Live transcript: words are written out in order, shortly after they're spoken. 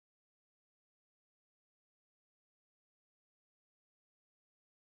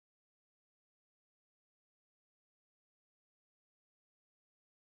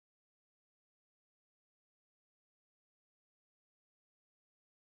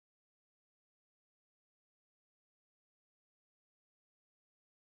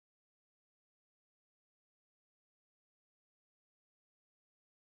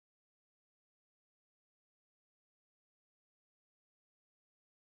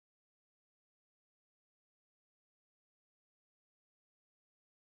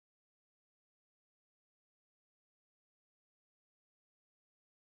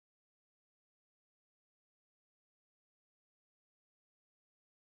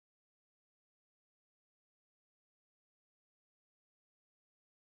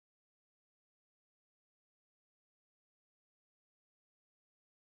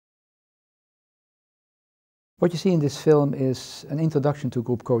What you see in this film is an introduction to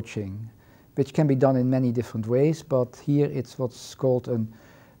group coaching, which can be done in many different ways, but here it's what's called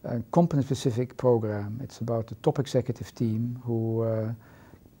a company-specific program. It's about a top executive team who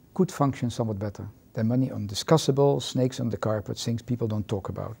could function somewhat better. They're money undiscussable, snakes on the carpet, things people don't talk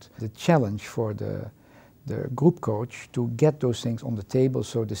about. The challenge for the group coach to get those things on the table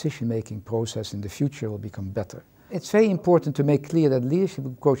so decision-making process in the future will become better. It's very important to make clear that leadership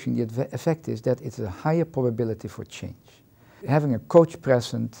coaching, the effect is that it's a higher probability for change. Having a coach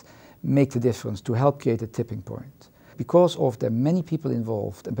present makes a difference to help create a tipping point. Because of the many people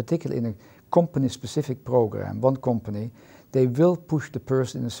involved, and particularly in a company-specific program, one company, they will push the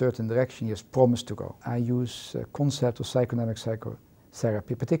person in a certain direction he has promised to go. I use a concept of psychodynamic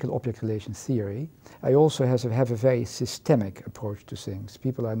psychotherapy, particularly object relation theory. I also have a very systemic approach to things.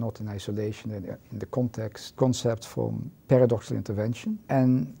 People are not in isolation in the concept from paradoxical intervention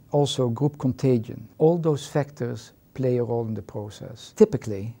and also group contagion. All those factors play a role in the process.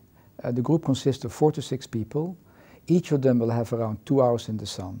 Typically, the group consists of 4 to 6 people. Each of them will have around 2 hours in the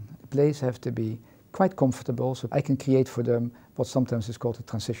sun. The place have to be quite comfortable, so I can create for them what sometimes is called a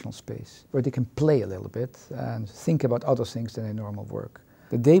transitional space, where they can play a little bit and think about other things than their normal work.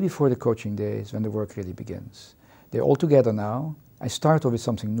 The day before the coaching day is when the work really begins. They're all together now. I start off with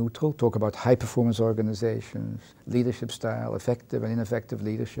something neutral, talk about high-performance organizations, leadership style, effective and ineffective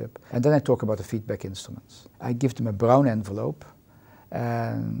leadership, and then I talk about the feedback instruments. I give them a brown envelope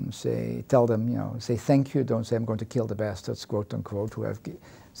and tell them, say thank you, don't say I'm going to kill the bastards, quote unquote, who have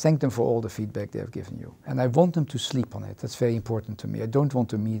thank them for all the feedback they have given you. And I want them to sleep on it. That's very important to me. I don't want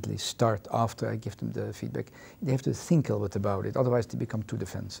to immediately start after I give them the feedback. They have to think a little bit about it, otherwise they become too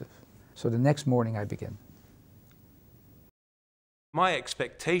defensive. So the next morning I begin. My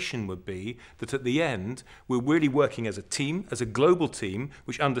expectation would be that at the end, we're really working as a team, as a global team,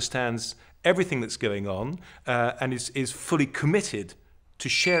 which understands everything that's going on and is fully committed to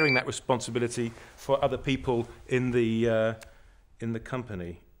sharing that responsibility for other people in the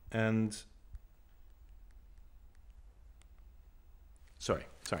company. And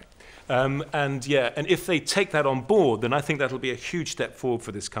and if they take that on board, then I think that'll be a huge step forward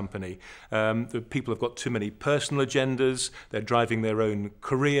for this company. The people have got too many personal agendas, they're driving their own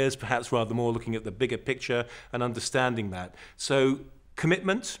careers, perhaps rather more looking at the bigger picture and understanding that. So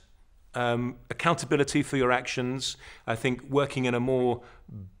commitment, accountability for your actions, I think working in a more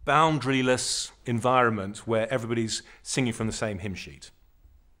boundaryless environment where everybody's singing from the same hymn sheet.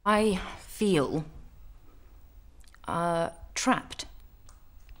 I feel trapped.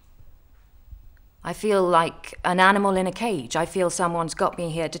 I feel like an animal in a cage. I feel someone's got me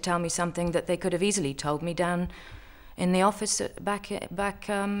here to tell me something that they could have easily told me down in the office, back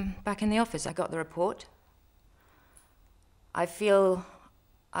in the office. I got the report. I feel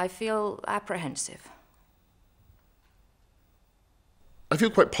apprehensive. I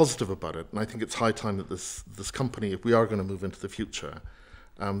feel quite positive about it, and I think it's high time that this company, if we are going to move into the future,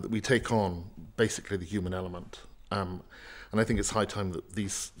 that we take on basically the human element. And I think it's high time that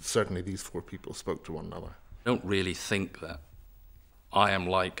certainly these 4 people spoke to one another. I don't really think that I am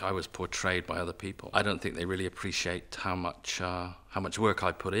like I was portrayed by other people. I don't think they really appreciate how much work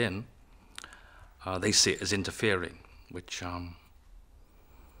I put in. They see it as interfering, which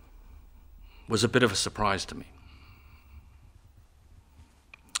was a bit of a surprise to me.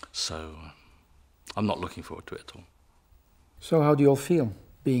 So I'm not looking forward to it at all. So how do you all feel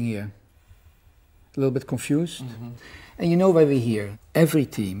being here? A little bit confused? Mm-hmm. And you know why we're here. Every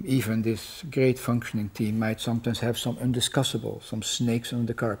team, even this great functioning team, might sometimes have some undiscussable, some snakes under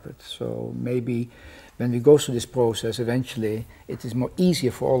the carpet. So maybe when we go through this process, eventually it is more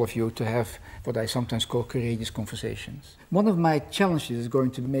easier for all of you to have what I sometimes call courageous conversations. One of my challenges is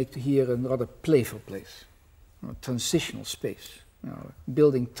going to make here a rather playful place, a transitional space,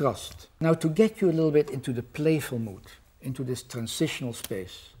 building trust. Now to get you a little bit into the playful mood, into this transitional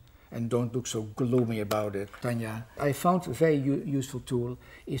space, and don't look so gloomy about it, Tanya, I found a very useful tool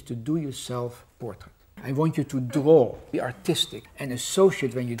is to do your self-portrait. I want you to draw, be artistic, and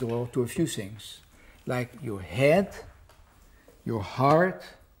associate when you draw to a few things, like your head, your heart,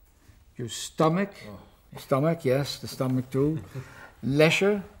 your stomach, stomach, yes, the stomach too,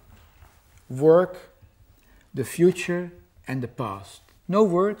 leisure, work, the future, and the past. No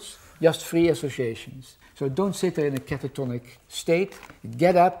words, just free associations. So don't sit there in a catatonic state,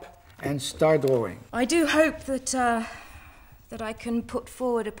 get up, and start drawing. I do hope that I can put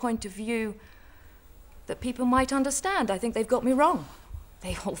forward a point of view that people might understand. I think they've got me wrong.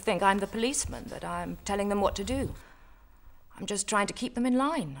 They all think I'm the policeman, that I'm telling them what to do. I'm just trying to keep them in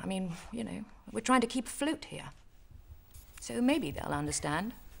line. I mean, we're trying to keep afloat here. So maybe they'll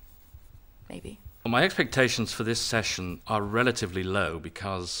understand. Maybe. Well, my expectations for this session are relatively low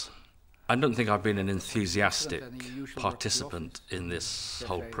because I don't think I've been an enthusiastic participant in this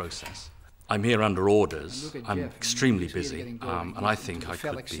whole process. I'm here under orders, I'm extremely busy, and I think I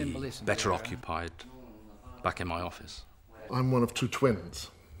could be better occupied back in my office. I'm one of two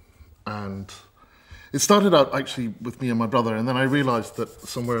twins, and it started out actually with me and my brother, and then I realised that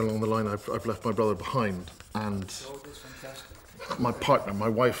somewhere along the line I've left my brother behind, and my partner, my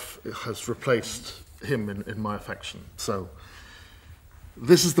wife, has replaced him in my affection. So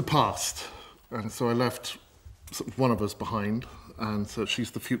this is the past, and so I left one of us behind, and so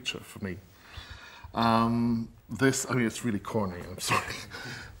she's the future for me. It's really corny, I'm sorry.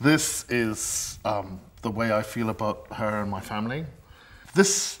 This is the way I feel about her and my family.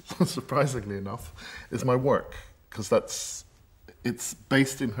 This, surprisingly enough, is my work, because it's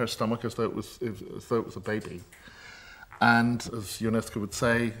based in her stomach as though it was a baby. And as UNESCO would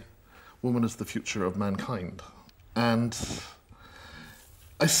say, woman is the future of mankind. And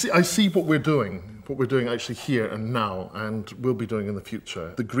I see what we're doing actually here and now, and will be doing in the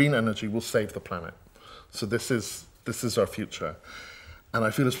future. The green energy will save the planet. So this is our future. And I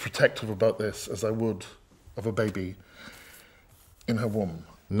feel as protective about this as I would of a baby in her womb.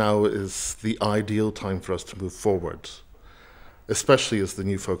 Now is the ideal time for us to move forward, especially as the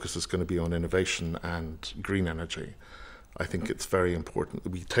new focus is going to be on innovation and green energy. I think it's very important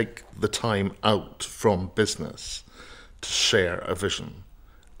that we take the time out from business to share a vision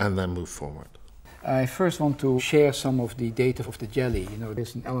and then move forward. I first want to share some of the data of the jelly. You know,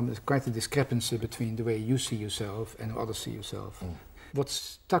 there's an element, quite a discrepancy between the way you see yourself and how others see yourself. What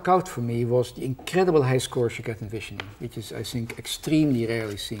stuck out for me was the incredible high scores you get in visioning, which is, I think, extremely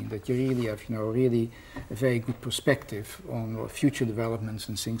rarely seen, that you really have, really a very good perspective on future developments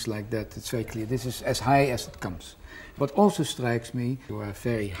and things like that. It's very clear. This is as high as it comes. What also strikes me, you are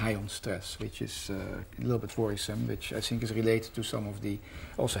very high on stress, which is a little bit worrisome, which I think is related to some of the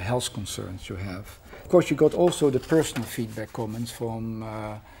also health concerns you have. Of course, you got also the personal feedback comments from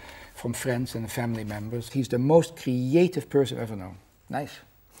friends and family members. He's the most creative person I've ever known. Nice.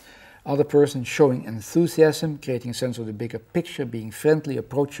 Other person showing enthusiasm, creating a sense of the bigger picture, being friendly,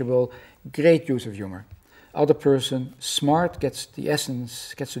 approachable, great use of humor. Other person smart, gets to the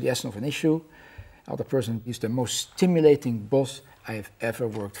essence of an issue. Other person is the most stimulating boss I have ever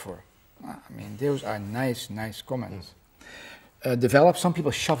worked for. I mean, those are nice comments. Develop, some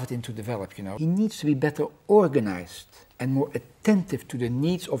people shove it into develop, He needs to be better organized and more attentive to the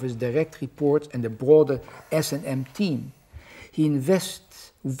needs of his direct reports and the broader S&M team. He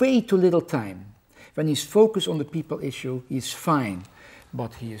invests way too little time. When he's focused on the people issue, he's fine,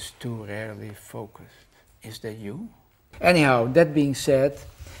 but he is too rarely focused. Is that you? Anyhow, that being said,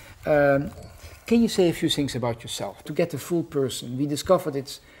 can you say a few things about yourself? To get the full person, we discovered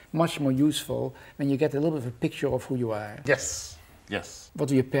it's much more useful when you get a little bit of a picture of who you are. Yes. What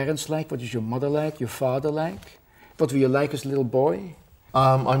were your parents like? What is your mother like? Your father like? What were you like as a little boy?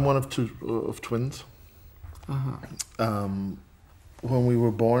 I'm one of twins. When we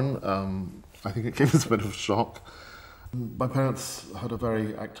were born, I think it gave us a bit of a shock. My parents had a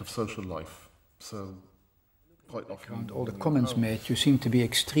very active social life, so quite often... All the comments made, you seem to be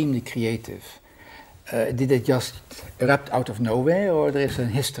extremely creative. Did it just erupt out of nowhere, or there is a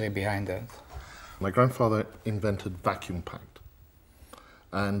history behind that? My grandfather invented vacuum packed,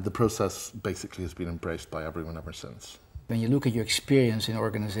 and the process basically has been embraced by everyone ever since. When you look at your experience in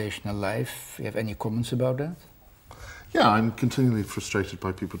organizational life, you have any comments about that? Yeah, I'm continually frustrated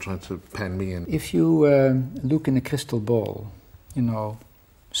by people trying to pen me in. If you look in a crystal ball,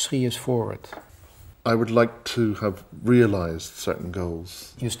 3 years forward. I would like to have realized certain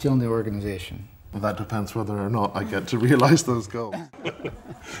goals. You're still in the organization. Well, that depends whether or not I get to realize those goals.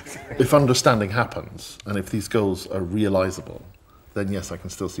 If understanding happens, and if these goals are realizable, then yes, I can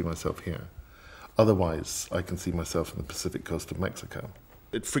still see myself here. Otherwise, I can see myself on the Pacific coast of Mexico.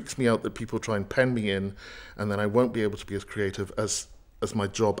 It freaks me out that people try and pen me in, and then I won't be able to be as creative as my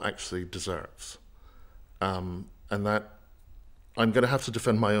job actually deserves. And that I'm going to have to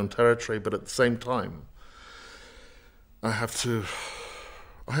defend my own territory, but at the same time, I have to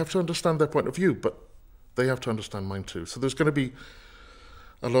understand their point of view, but they have to understand mine too. So there's going to be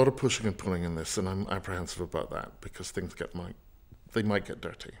a lot of pushing and pulling in this, and I'm apprehensive about that because things they might get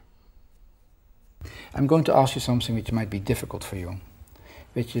dirty. I'm going to ask you something which might be difficult for you,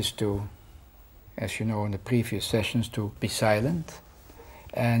 which is to, as you know in the previous sessions, to be silent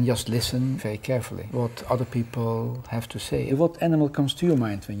and just listen very carefully what other people have to say. What animal comes to your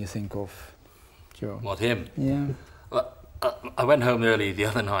mind when you think of Joe? What, him? Yeah. Well, I went home early the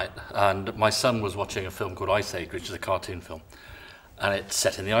other night and my son was watching a film called Ice Age, which is a cartoon film, and it's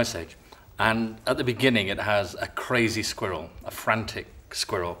set in the Ice Age. And at the beginning, it has a crazy squirrel, a frantic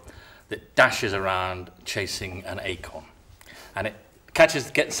squirrel, that dashes around chasing an acorn. And it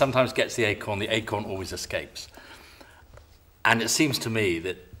sometimes gets the acorn always escapes. And it seems to me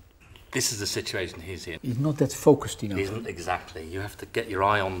that this is the situation he's in. He's not that focused enough. He isn't exactly. You have to get your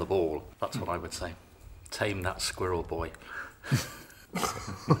eye on the ball. That's what I would say. Tame that squirrel, boy.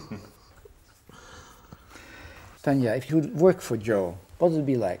 Tanya, if you would work for Joe, what would it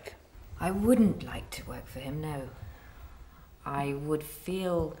be like? I wouldn't like to work for him, no. I would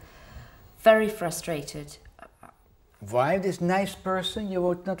feel very frustrated. Why, this nice person, you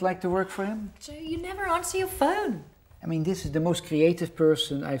would not like to work for him? Joe, you never answer your phone. I mean, this is the most creative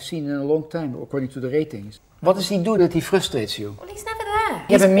person I've seen in a long time, according to the ratings. What does he do that he frustrates you? Well, he's never there.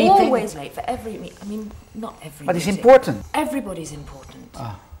 You have a He's meeting? always late for every meeting. I mean, not every But meeting. it's important. Everybody's important.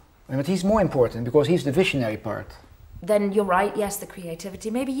 Ah, but he's more important because he's the visionary part. Then you're right, yes, the creativity.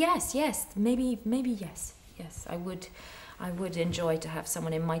 Maybe yes, maybe yes. Yes, I would enjoy to have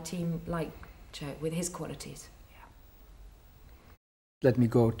someone in my team like Joe with his qualities. Yeah. Let me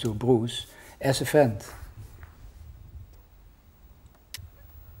go to Bruce as a friend.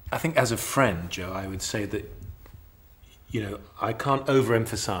 I think as a friend, Joe, I would say that, you know, I can't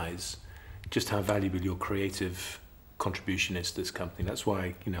overemphasize just how valuable your creative contribution is to this company. That's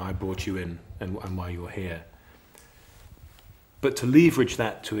why, you know, I brought you in and why you're here. But to leverage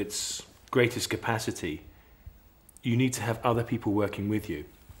that to its greatest capacity, you need to have other people working with you.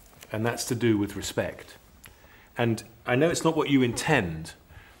 And that's to do with respect. And I know it's not what you intend,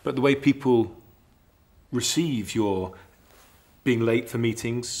 but the way people receive your being late for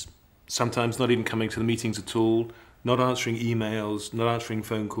meetings, sometimes not even coming to the meetings at all, not answering emails, not answering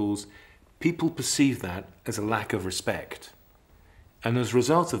phone calls, people perceive that as a lack of respect. And as a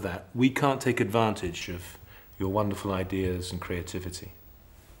result of that, we can't take advantage of your wonderful ideas and creativity.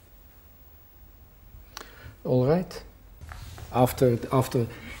 All right. After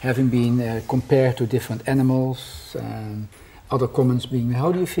having been compared to different animals, other comments being,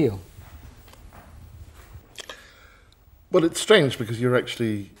 how do you feel? Well, it's strange because you're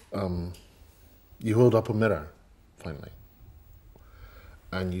actually, you hold up a mirror, finally,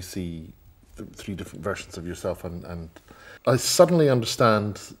 and you see three different versions of yourself, and I suddenly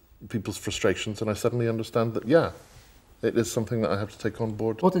understand people's frustrations, and I suddenly understand that, yeah, it is something that I have to take on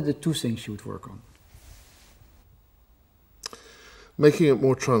board. What are the two things you would work on? Making it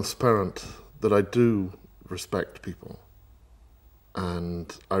more transparent that I do respect people,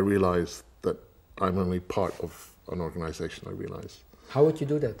 and I realise that I'm only part of an organisation, I realise. How would you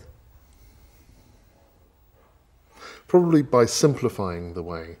do that? Probably by simplifying the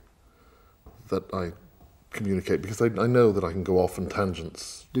way that I communicate, because I know that I can go off on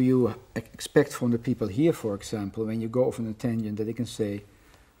tangents. Do you expect from the people here, for example, when you go off on a tangent, that they can say,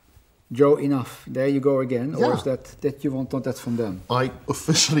 Joe, enough, there you go again, Yeah. or is that you want that from them? I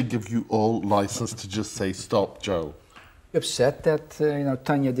officially give you all license to just say, stop, Joe. Upset that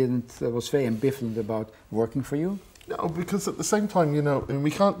Tanya was very ambivalent about working for you? No, because at the same time, you know, I mean,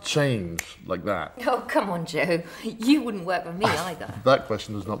 we can't change like that. Oh, come on, Joe. You wouldn't work with me either. That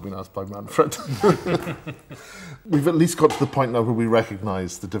question has not been asked by Manfred. We've at least got to the point now where we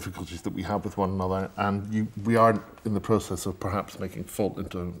recognise the difficulties that we have with one another, and we are in the process of perhaps making fault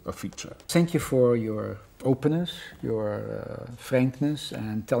into a feature. Thank you for your openness, your frankness,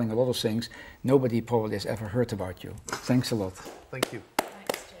 and telling a lot of things nobody probably has ever heard about you. Thanks a lot. Thank you.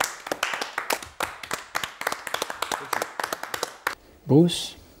 Thanks, Joe.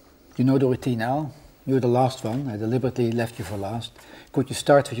 Bruce, you know the routine now. You're the last one. I deliberately left you for last. Could you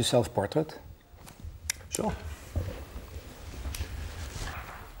start with your self-portrait? Sure.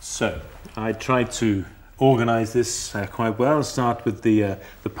 So, I tried to organise this quite well and start with the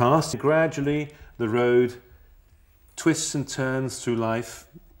past. Gradually, the road twists and turns through life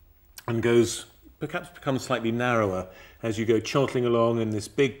and becomes slightly narrower as you go chortling along in this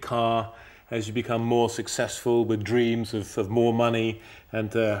big car, as you become more successful with dreams of more money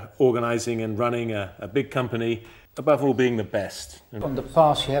and organising and running a big company, above all being the best. From the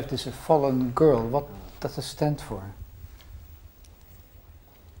past you have this fallen girl. What does it stand for?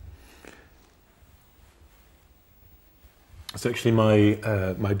 It's actually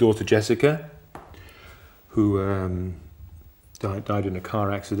my daughter Jessica, who died in a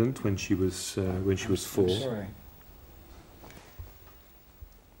car accident when she was 4. I'm sorry.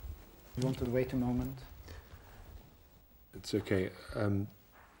 You want to wait a moment? It's okay.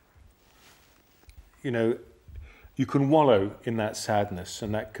 You know, you can wallow in that sadness,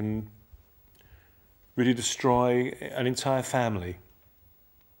 and that can really destroy an entire family.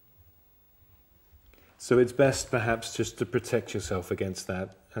 So it's best perhaps just to protect yourself against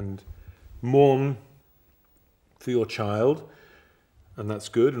that and mourn for your child, and that's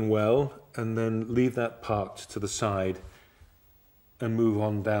good and well, and then leave that parked to the side and move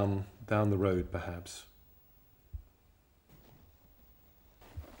on down the road, perhaps.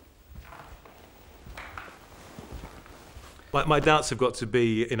 My doubts have got to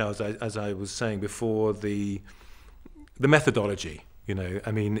be, as I was saying before, the methodology.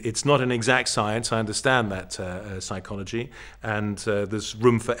 I mean, it's not an exact science. I understand that psychology, and there's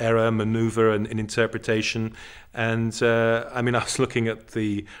room for error, maneuver, and interpretation. And I mean, I was looking at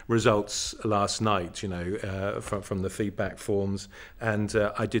the results last night, from the feedback forms, and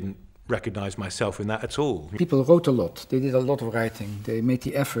I didn't recognize myself in that at all. People wrote a lot. They did a lot of writing. They made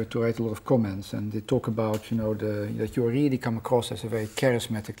the effort to write a lot of comments, and they talk about, that you really come across as a very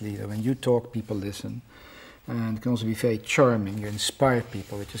charismatic leader. When you talk, people listen. And it can also be very charming. You inspire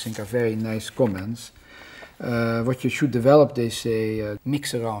people, which I think are very nice comments. What you should develop, they say,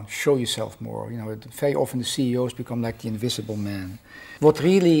 mix around, show yourself more. Very often the CEOs become like the invisible man. What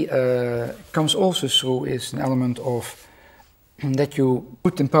really comes also through is an element of that you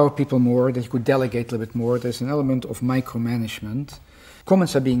could empower people more, that you could delegate a little bit more. There's an element of micromanagement.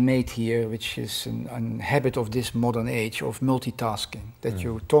 Comments are being made here, which is a habit of this modern age of multitasking. That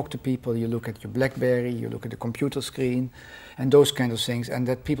you talk to people, you look at your BlackBerry, you look at the computer screen, and those kind of things, and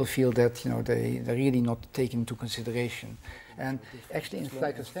that people feel that they're really not taken into consideration. And actually, in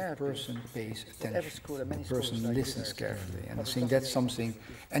psychotherapy, a person pays attention, a person listens carefully, and I think that's something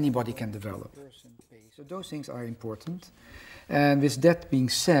anybody can develop. So those things are important. And with that being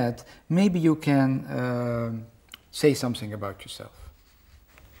said, maybe you can say something about yourself.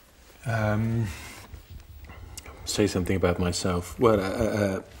 Say something about myself.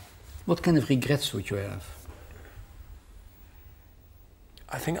 Well, what kind of regrets would you have?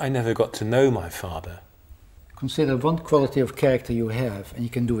 I think I never got to know my father. Consider one quality of character you have and you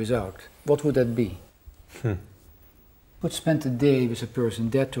can do without. What would that be? Would spend a day with a person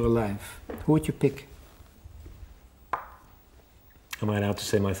dead or alive. Who would you pick? Am I allowed to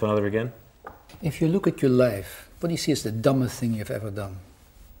say my father again? If you look at your life, what do you see as the dumbest thing you've ever done?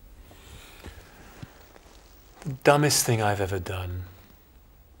 The dumbest thing I've ever done.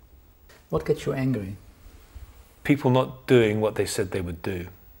 What gets you angry? People not doing what they said they would do.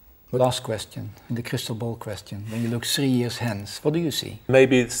 Last question, the crystal ball question. When you look 3 years hence, what do you see?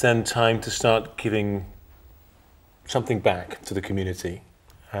 Maybe it's then time to start giving something back to the community.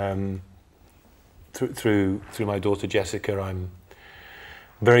 Through my daughter Jessica, I'm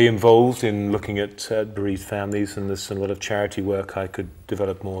very involved in looking at bereaved families, and there's a lot of charity work I could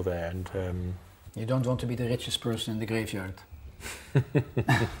develop more there. And you don't want to be the richest person in the graveyard.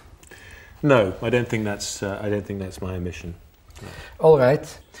 No, I don't think that's my ambition. No. All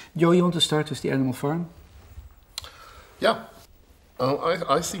right, Joe, you want to start with the animal farm? Yeah,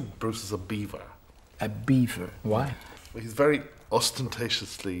 I see Bruce as a beaver. A beaver. Why? He's very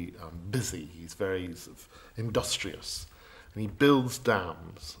ostentatiously busy. He's very sort of industrious, and he builds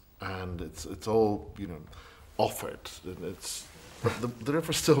dams, and it's all offered, and but the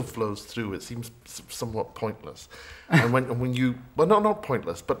river still flows through. It seems somewhat pointless, and when you not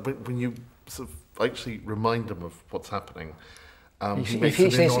pointless, but when you sort of actually remind him of what's happening,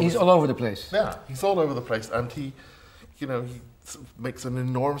 he's all over the place. Yeah, he's all over the place, and he sort of makes an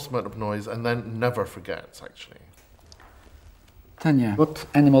enormous amount of noise, and then never forgets actually. Tanya, what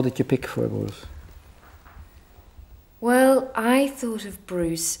animal did you pick for Bruce? Well, I thought of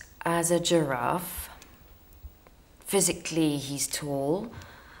Bruce as a giraffe. Physically, he's tall.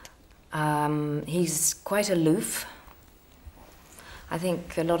 He's quite aloof. I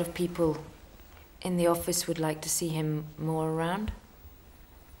think a lot of people in the office would like to see him more around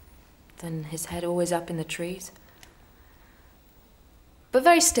than his head always up in the trees. But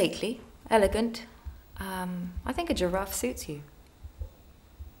very stately, elegant. I think a giraffe suits you.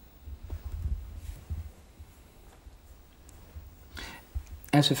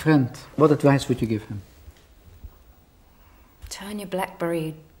 As a friend, what advice would you give him? Turn your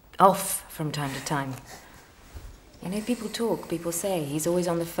BlackBerry off from time to time. People talk, people say he's always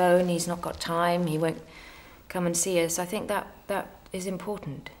on the phone, he's not got time, he won't come and see us. I think that is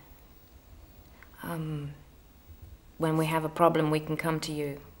important. When we have a problem, we can come to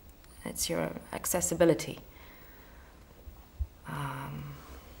you. It's your accessibility.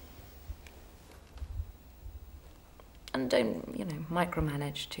 And don't,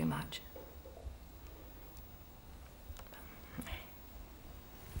 micromanage too much.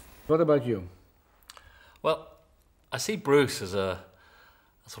 What about you? Well, I see Bruce as a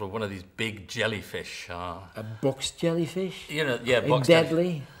sort of one of these big jellyfish. A box jellyfish? Yeah, box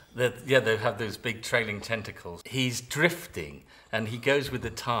deadly. They have those big trailing tentacles. He's drifting, and he goes with the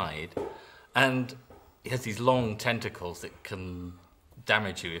tide, And he has these long tentacles that can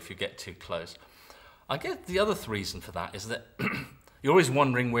damage you if you get too close. I guess the other reason for that is that you're always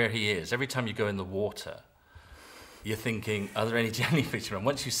wondering where he is. Every time you go in the water, you're thinking, are there any jellyfish around?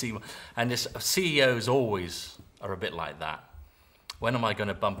 Once you see one, and this, CEOs always are a bit like that. When am I going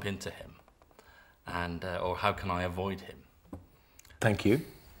to bump into him? And, or how can I avoid him? Thank you.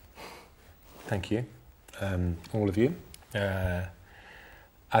 Thank you, all of you.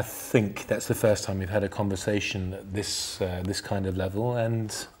 I think that's the first time we've had a conversation at this kind of level,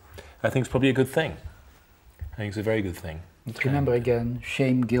 and I think it's probably a good thing. I think it's a very good thing. Remember again,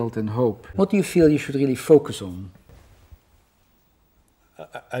 shame, guilt and hope. What do you feel you should really focus on?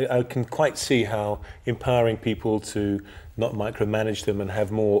 I can quite see how empowering people to not micromanage them and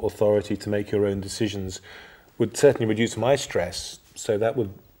have more authority to make your own decisions would certainly reduce my stress, so that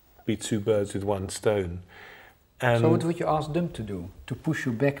would be two birds with one stone. And so what would you ask them to do, to push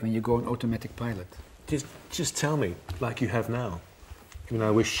you back when you go on automatic pilot? Just tell me, like you have now. I mean,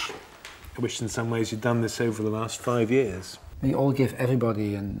 I wish in some ways you'd done this over the last 5 years. We all give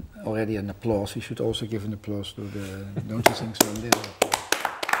everybody already an applause. We should also give an applause to the, don't you think so? A little applause.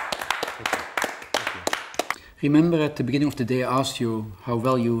 Remember at the beginning of the day I asked you how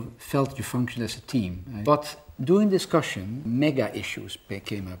well you felt you functioned as a team. Right? But during discussion, mega issues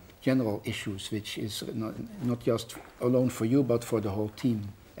came up, general issues, which is not just alone for you, but for the whole team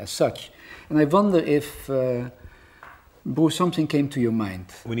as such. And I wonder if, Bruce, something came to your mind.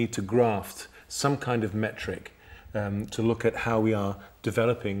 We need to graft some kind of metric to look at how we are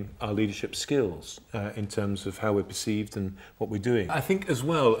developing our leadership skills in terms of how we're perceived and what we're doing. I think as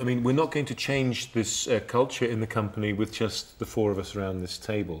well, I mean, we're not going to change this culture in the company with just the four of us around this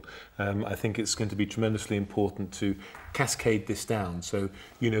table. I think it's going to be tremendously important to cascade this down. So,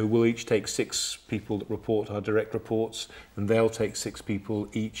 you know, we'll each take 6 people that report our direct reports, and they'll take 6 people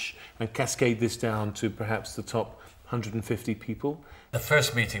each, and cascade this down to perhaps the top 150 people. The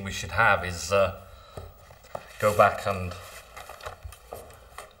first meeting we should have is go back and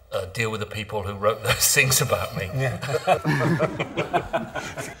deal with the people who wrote those things about me. Yeah.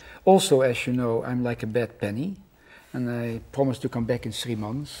 Also, as you know, I'm like a bad penny, and I promise to come back in 3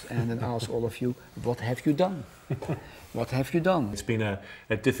 months and then ask all of you, what have you done? What have you done? It's been a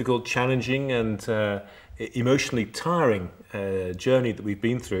difficult, challenging and emotionally tiring journey that we've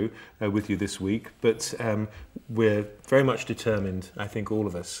been through with you this week, but we're very much determined, I think all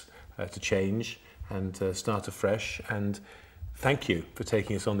of us, to change and start afresh, and thank you for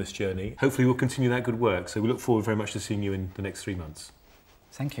taking us on this journey. Hopefully we'll continue that good work, so we look forward very much to seeing you in the next 3 months.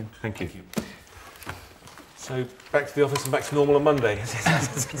 Thank you. Thank you. So back to the office and back to normal on Monday.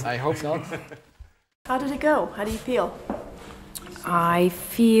 I hope not. How did it go? How do you feel? I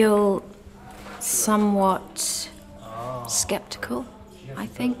feel somewhat skeptical, I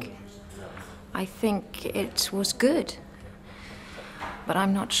think. I think it was good, but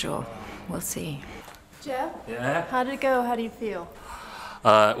I'm not sure. We'll see. Jeff? Yeah? How did it go? How do you feel?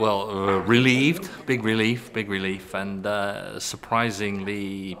 Relieved, big relief, and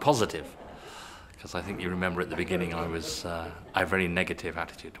surprisingly positive. Because I think you remember at the beginning I had a very negative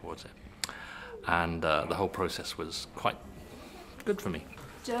attitude towards it. And the whole process was quite good for me.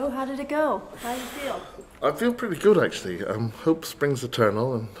 Joe, how did it go? How do you feel? I feel pretty good, actually. Hope springs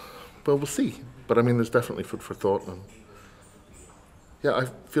eternal, and, well, we'll see. But, I mean, there's definitely food for thought. And yeah, I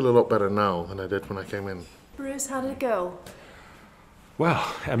feel a lot better now than I did when I came in. Bruce, how did it go?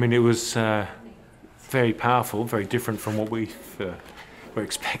 Well, I mean, it was very powerful, very different from what we were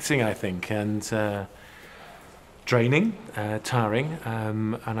expecting, I think, and draining, tiring,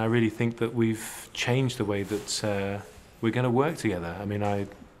 and I really think that we've changed the way that we're going to work together. I mean,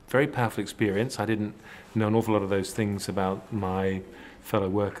 very powerful experience. I didn't know an awful lot of those things about my fellow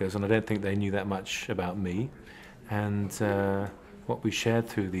workers, and I don't think they knew that much about me. And what we shared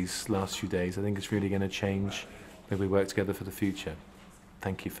through these last few days, I think it's really going to change the way we work together for the future.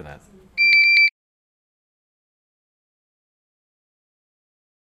 Thank you for that.